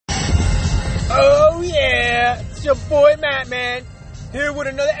Oh yeah, it's your boy Matt Man, here with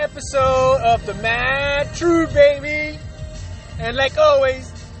another episode of the Mad Truth, baby. And like always,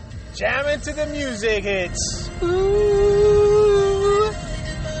 jamming to the music hits. Ooh,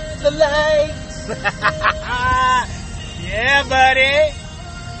 the lights. Yeah, buddy.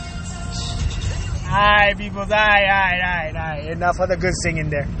 Alright, people, alright. Enough of the good singing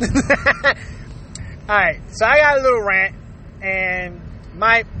there. Alright, so I got a little rant, and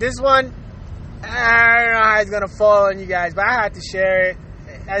this one, I don't know how it's gonna fall on you guys, but I had to share it.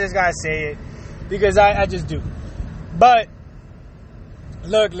 I just gotta say it because I just do. But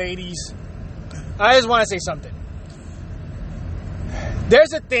look, ladies, I just want to say something.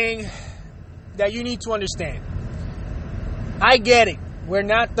 There's a thing that you need to understand. I get it. We're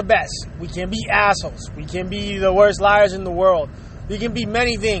not the best. We can be assholes. We can be the worst liars in the world. We can be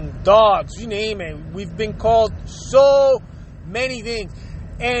many things. Dogs, you name it. We've been called so many things.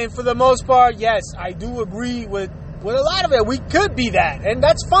 And for the most part, yes, I do agree with a lot of it. We could be that. And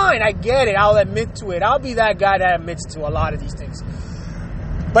that's fine. I get it. I'll admit to it. I'll be that guy that admits to a lot of these things.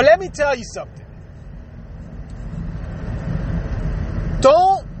 But let me tell you something.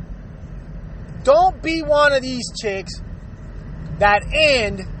 Don't be one of these chicks that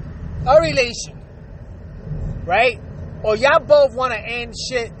end a relation, right? Or y'all both want to end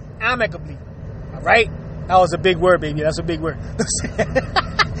shit amicably, all right? That was a big word, baby. That's a big word.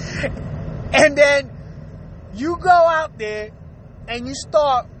 And then you go out there and you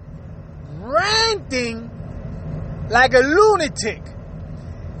start ranting like a lunatic.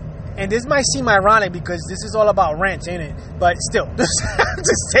 And this might seem ironic because this is all about rants, ain't it? But still, I'm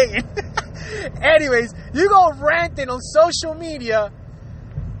just saying. Anyways, you go ranting on social media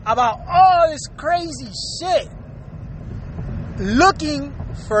about all this crazy shit, looking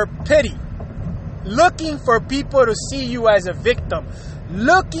for pity, looking for people to see you as a victim,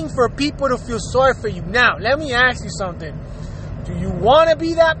 looking for people to feel sorry for you. Now, let me ask you something. Do you want to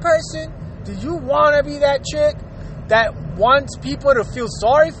be that person? Do you want to be that chick that wants people to feel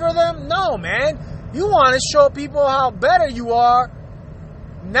sorry for them? No, man. You want to show people how better you are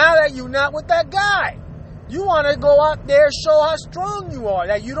now that you're not with that guy. You want to go out there, show how strong you are,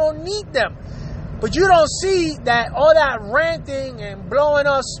 that you don't need them. But you don't see that all that ranting and blowing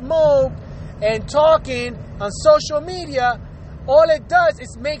up smoke and talking on social media, all it does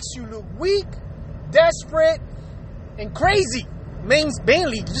is makes you look weak, desperate, and crazy.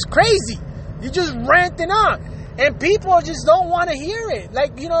 Mainly just crazy. You're just ranting on. And people just don't want to hear it.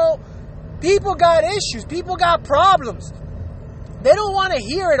 Like, people got issues. People got problems. They don't want to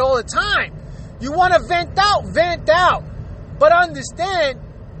hear it all the time. You want to vent out. But understand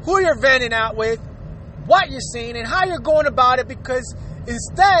who you're venting out with, what you're saying, and how you're going about it. Because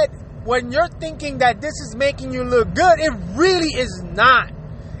instead, when you're thinking that this is making you look good, it really is not.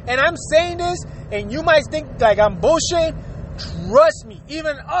 And I'm saying this, and you might think like I'm bullshit. Trust me,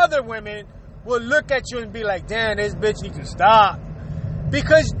 even other women will look at you and be like, damn, this bitch need to stop.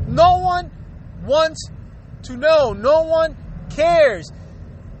 Because no one wants to know. No one cares.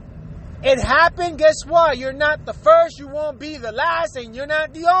 It happened. Guess what? You're not the first. You won't be the last. And you're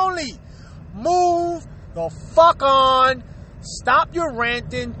not the only. Move the fuck on. Stop your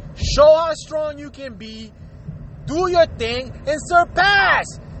ranting. Show how strong you can be. Do your thing and surpass.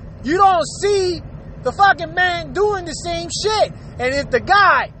 You don't see the fucking man doing the same shit. And if the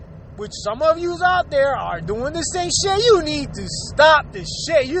guy, which some of yous out there are doing the same shit, you need to stop this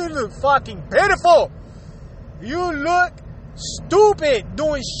shit. You look fucking pitiful. You look stupid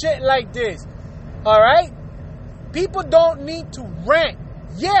doing shit like this. Alright? People don't need to rant.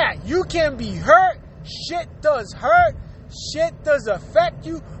 Yeah, you can be hurt. Shit does hurt. Shit does affect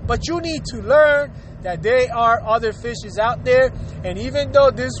you. But you need to learn that there are other fishes out there. And even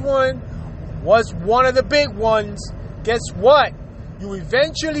though this one was one of the big ones, guess what? You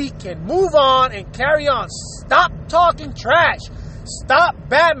eventually can move on and carry on. Stop talking trash. Stop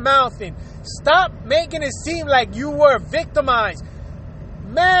bad-mouthing. Stop making it seem like you were victimized.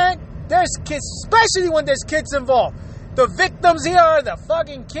 Man, there's kids, especially when there's kids involved. The victims here are the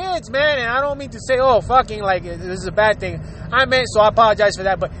fucking kids, man. And I don't mean to say, fucking, like, this is a bad thing. I meant, so I apologize for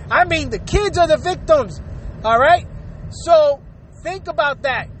that. But I mean, the kids are the victims. All right? So, think about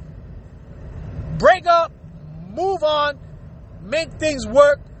that. Break up. Move on. Make things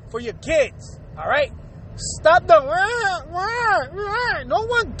work for your kids. All right? Stop the... No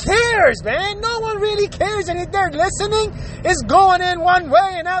one cares, man. No one really cares. And if they're listening, it's going in one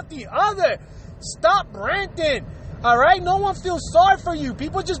way and out the other. Stop ranting. All right? No one feels sorry for you.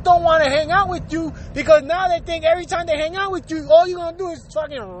 People just don't want to hang out with you because now they think every time they hang out with you, all you're going to do is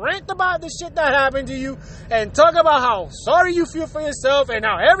fucking rant about the shit that happened to you and talk about how sorry you feel for yourself and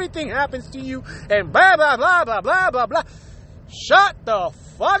how everything happens to you and blah, blah, blah, blah, blah, blah, blah. Shut the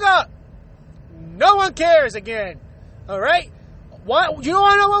fuck up. No one cares again. All right? What? You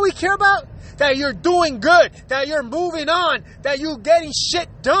don't know what we care about? That you're doing good, that you're moving on, that you're getting shit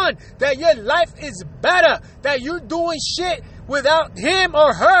done, that your life is better, that you're doing shit without him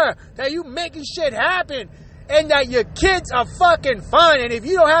or her, that you making shit happen, and that your kids are fucking fine. And if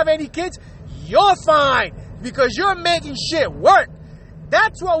you don't have any kids, you're fine because you're making shit work.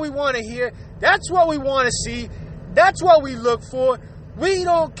 That's what we want to hear. That's what we want to see. That's what we look for. We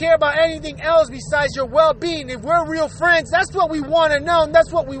don't care about anything else besides your well-being. If we're real friends, that's what we want to know, and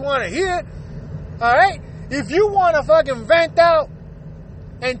that's what we want to hear. All right? If you want to fucking vent out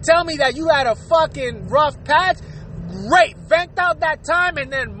and tell me that you had a fucking rough patch, great. Vent out that time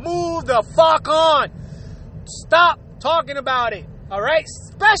and then move the fuck on. Stop talking about it. All right?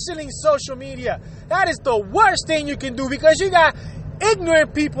 Especially in social media. That is the worst thing you can do because you got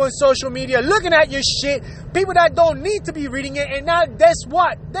ignorant people in social media looking at your shit, people that don't need to be reading it, and now guess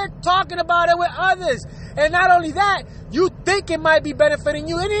what? They're talking about it with others. And not only that, you think it might be benefiting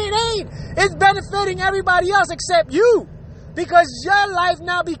you, and it ain't. It's benefiting everybody else except you. Because your life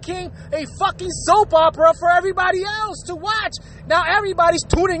now became a fucking soap opera for everybody else to watch. Now everybody's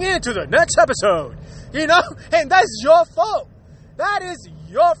tuning in to the next episode. You know? And that's your fault. That is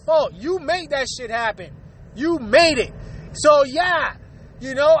your fault. You made that shit happen. You made it. So yeah,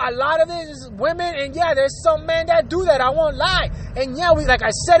 you know, a lot of it is women, and yeah, there's some men that do that, I won't lie. And yeah, we, like I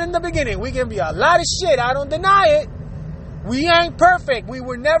said in the beginning, we can be a lot of shit, I don't deny it. We ain't perfect. We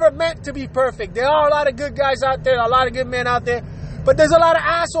were never meant to be perfect. There are a lot of good guys out there, a lot of good men out there, but there's a lot of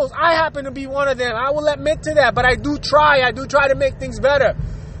assholes. I happen to be one of them. I will admit to that, but I do try to make things better.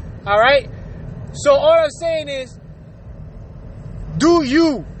 All right? So all I'm saying is, do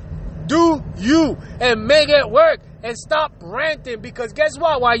you, and make it work. And stop ranting, because guess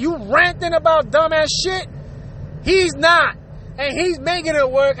what? While you ranting about dumbass shit, he's not. And he's making it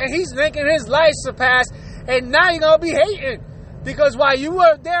work, and he's making his life surpass, and now you're going to be hating. Because while you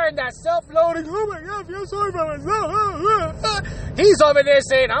were there in that self-loading, oh my God, I feel sorry for myself, he's over there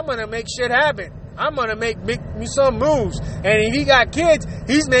saying, I'm going to make shit happen. I'm going to make me some moves. And if he got kids,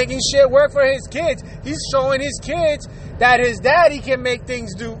 he's making shit work for his kids. He's showing his kids that his daddy can make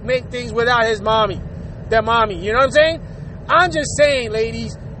things without his mommy. Their mommy, you know what I'm saying? I'm just saying,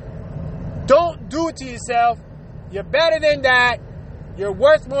 ladies, don't do it to yourself. You're better than that. You're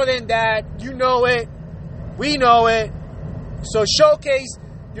worth more than that. You know it. We know it. So showcase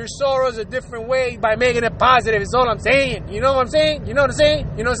your sorrows a different way by making it positive. Is all I'm saying. You know what I'm saying? You know what I'm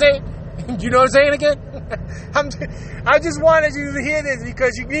saying? You know what I'm saying? You know what I'm saying again? I just wanted you to hear this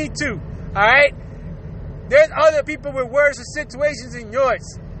because you need to. All right? There's other people with worse situations than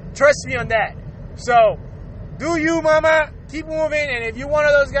yours. Trust me on that. So, do you, mama. Keep moving. And if you're one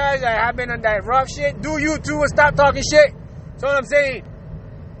of those guys that have been on that rough shit, do you too and stop talking shit. That's all I'm saying.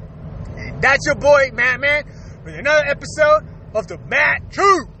 That's your boy, Matt Man, with another episode of The Matt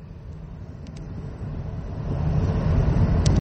Truth.